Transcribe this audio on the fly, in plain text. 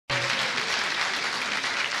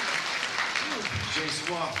J'ai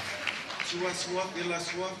soif. Tu as soif, il a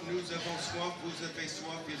soif, nous avons soif, vous avez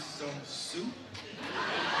soif, ils sont sous.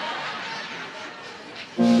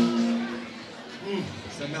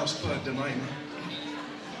 Ça marche pas de même.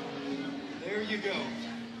 There you go.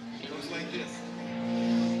 It goes like this.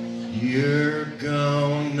 You're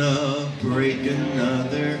gonna break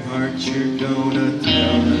another heart, you're gonna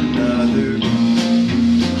tell another.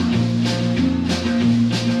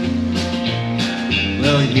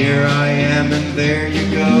 Well, here I am and there you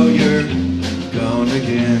go, you're gone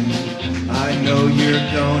again. I know you're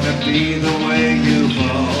gonna be the way you've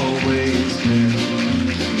always been.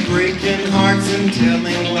 Breaking hearts and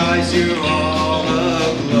telling lies, you're all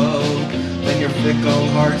aglow. Then your fickle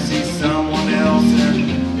heart sees someone else and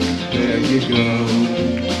there you go.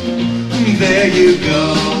 There you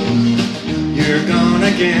go. You're gone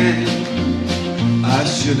again. I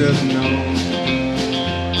should have known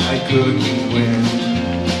I couldn't win.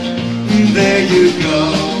 There you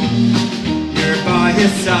go. You're by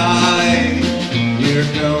his side. You're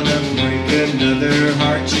gonna break another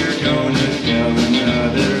heart. You're gonna tell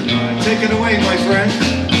another lie. Take it away, my friend.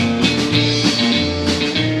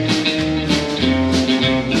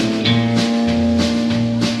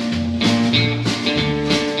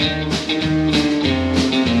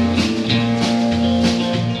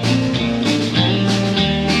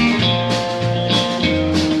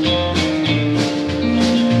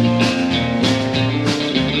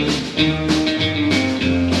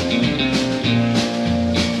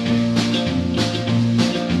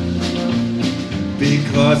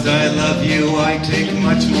 Because I love you, I take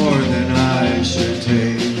much more than I should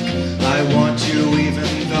take. I want you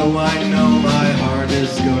even though I know my heart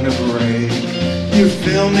is gonna break. You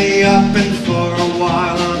fill me up and for a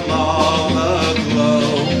while I'm all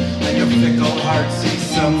aglow. And your fickle heart sees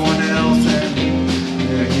someone else and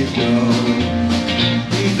there you go.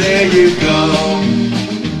 There you go.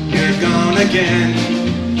 You're gone again.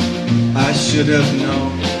 I should have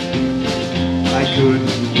known I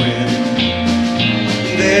couldn't win.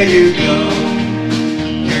 There you go,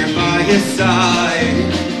 you're by his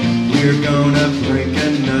side. You're gonna break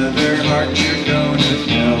another heart. You're gonna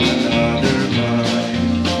tell another lie.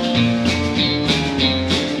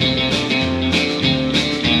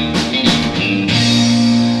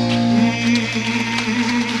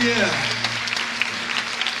 Yeah.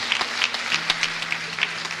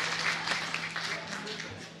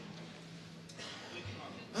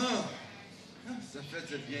 Oh. Ça fait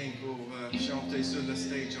du bien pour chanter sur le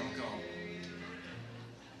stage encore.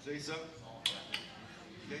 C'est ça?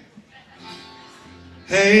 Okay.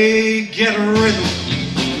 Hey, get a rhythm.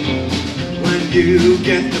 When you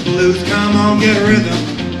get the blues, come on, get a rhythm.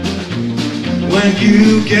 When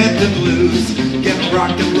you get the blues, get a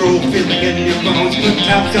rock and roll feeling in your bones. Put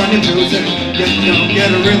taps on your toes and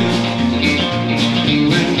get a rhythm.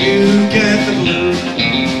 When you get the blues.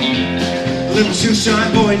 Little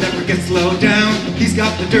shoe-shine boy never gets slowed down. He's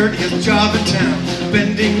got the dirtiest job in town,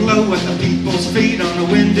 bending low at the people's feet on a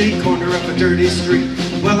windy corner of a dirty street.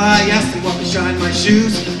 Well, I asked him what to shine my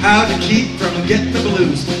shoes, how to keep from get the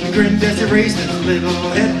blues. He grinned as he raised his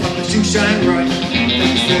little head, but the shoe shine right. Then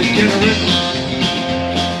he said, get a rhythm.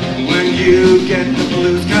 When you get the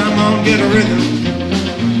blues, come on, get a rhythm.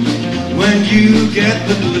 When you get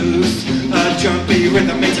the blues, a jumpy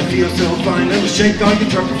rhythm makes you feel so fine. It'll shake all your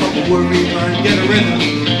trouble from a worried mind. Get a rhythm.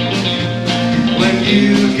 When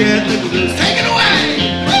you get the blues, take it away!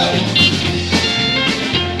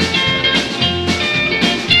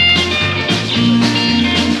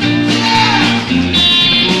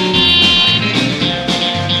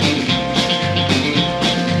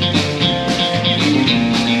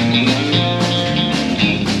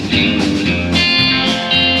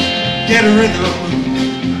 Get a rhythm.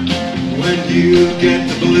 When you get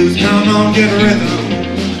the blues, come on, get a rhythm.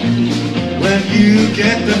 When you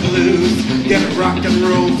get the blues, get a rock and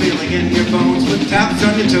roll feeling in your bones. With taps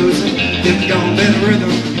on your toes and get going, get a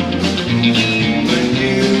rhythm. When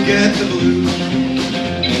you get the blues.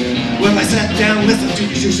 Well, I sat down, listened to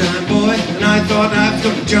your shoe shine boy, and I thought I was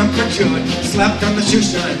gonna jump for joy. Slapped on the shoe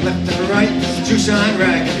shine, left and right, shoe shine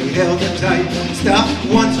rag, and he held it tight. Stopped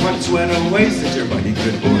once, wiped sweat away, said you're mighty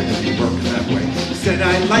good boy to be working that way. Said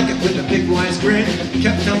I like it with a big wise grin. He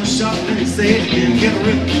kept on shouting and he said it again, get a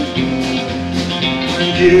rhythm.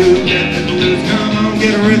 When you get the blues, come on,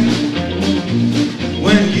 get a rhythm.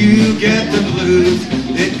 When you get the blues,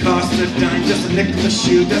 it costs a dime, just a nickel a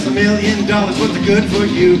shoe. That's $1 million worth of good for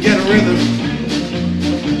you. Get a rhythm.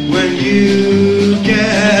 When you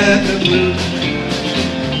get the blues.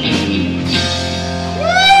 Woo!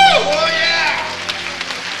 Oh yeah!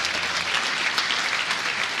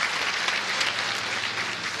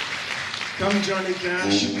 Comme Johnny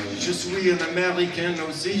Cash, je suis un Américain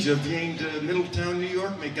aussi. Je viens de Middletown, New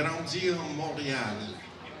York, mais grandi à Montréal.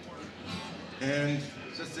 Et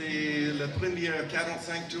ça, c'est le premier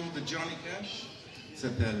 45 tours de Johnny Cash. Il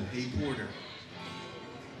s'appelle Hey Porter.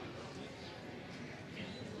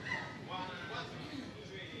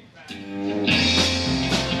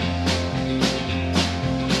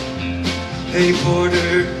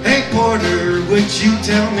 Hey Porter, would you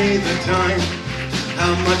tell me the time?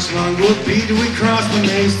 How much longer will it be till we cross the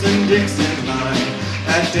Mason-Dixon line?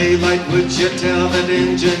 At daylight, would you tell that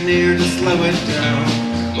engineer to slow it down?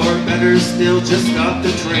 Or better still, just stop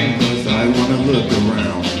the train, 'cause I wanna look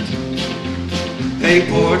around. Hey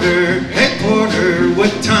Porter,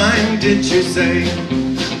 what time did you say?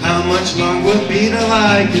 How much longer will it be till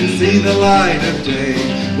I can see the light of day?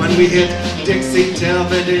 When we hit Dixie, tell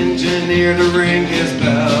that engineer to ring his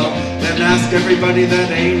bell. Then ask everybody that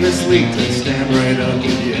ain't asleep to stand right up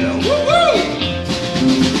and yell. Woo-woo!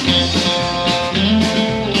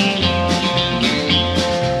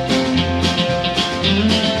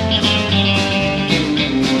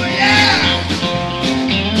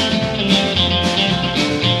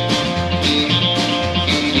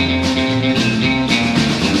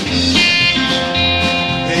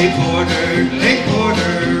 Hey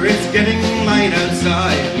Porter, it's getting light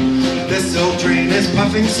outside. This old train is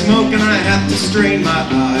puffing smoke and I have to strain my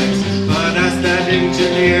eyes. But ask that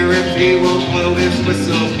engineer if he will blow his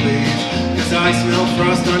whistle, please. 'Cause I smell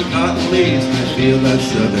frost on cotton leaves and I feel that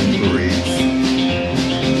southern breeze.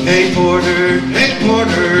 Hey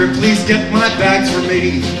Porter, please get my bags for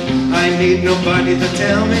me. I need nobody to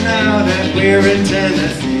tell me now that we're in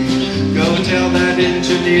Tennessee. Go tell that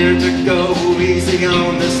engineer to go easy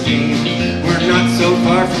on the steam. We're not so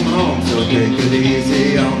far from home, so take it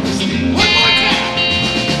easy on the steam. One more time!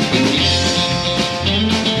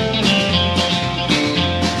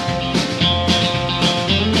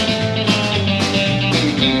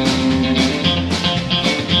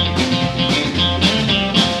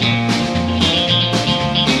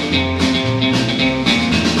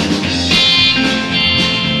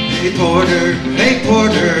 Hey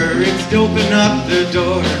Porter, it's to open up the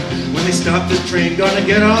door. When they stop the train, gonna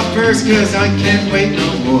get off first, 'cause I can't wait no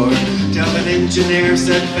more. Tell that engineer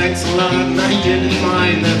said thanks a lot and I didn't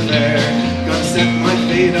mind the fare. Gonna set my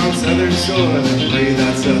fate on southern soil and breathe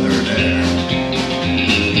that southern air.